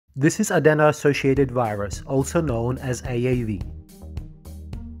This is adeno-associated virus, also known as AAV.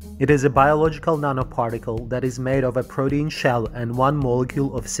 It is a biological nanoparticle that is made of a protein shell and one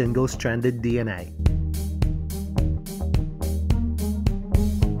molecule of single-stranded DNA.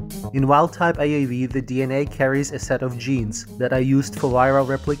 In wild-type AAV, the DNA carries a set of genes that are used for viral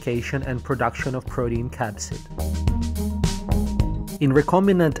replication and production of protein capsid. In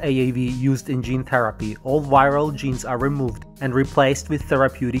recombinant AAV used in gene therapy, all viral genes are removed and replaced with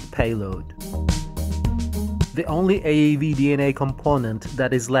therapeutic payload. The only AAV DNA component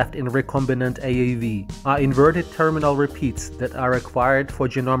that is left in recombinant AAV are inverted terminal repeats that are required for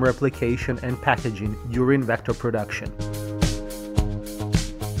genome replication and packaging during vector production.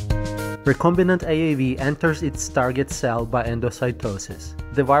 Recombinant AAV enters its target cell by endocytosis.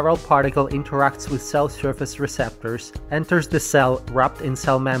 The viral particle interacts with cell surface receptors, enters the cell wrapped in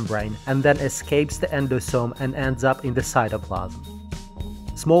cell membrane, and then escapes the endosome and ends up in the cytoplasm.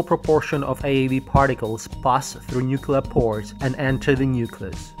 Small proportion of AAV particles pass through nuclear pores and enter the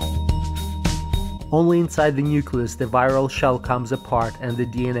nucleus. Only inside the nucleus the viral shell comes apart and the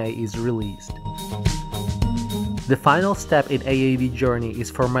DNA is released. The final step in AAV journey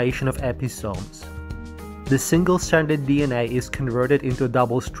is formation of episomes. The single-stranded DNA is converted into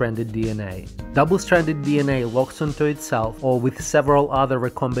double-stranded DNA. Double-stranded DNA locks onto itself or with several other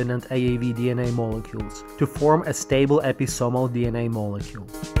recombinant AAV DNA molecules to form a stable episomal DNA molecule.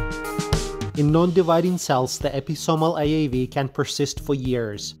 In non-dividing cells, the episomal AAV can persist for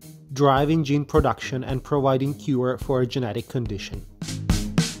years, driving gene production and providing cure for a genetic condition.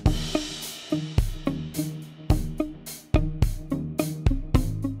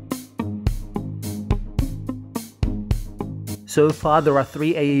 So far, there are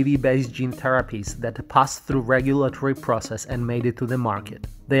 3 AAV-based gene therapies that passed through regulatory process and made it to the market.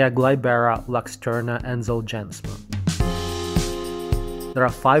 They are Glybera, Luxturna, and Zolgensma. There are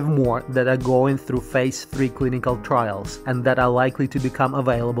 5 more that are going through phase 3 clinical trials and that are likely to become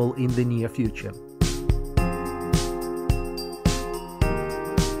available in the near future.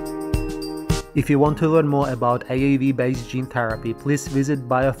 If you want to learn more about AAV-based gene therapy, please visit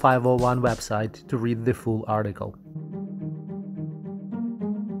Bio501 website to read the full article.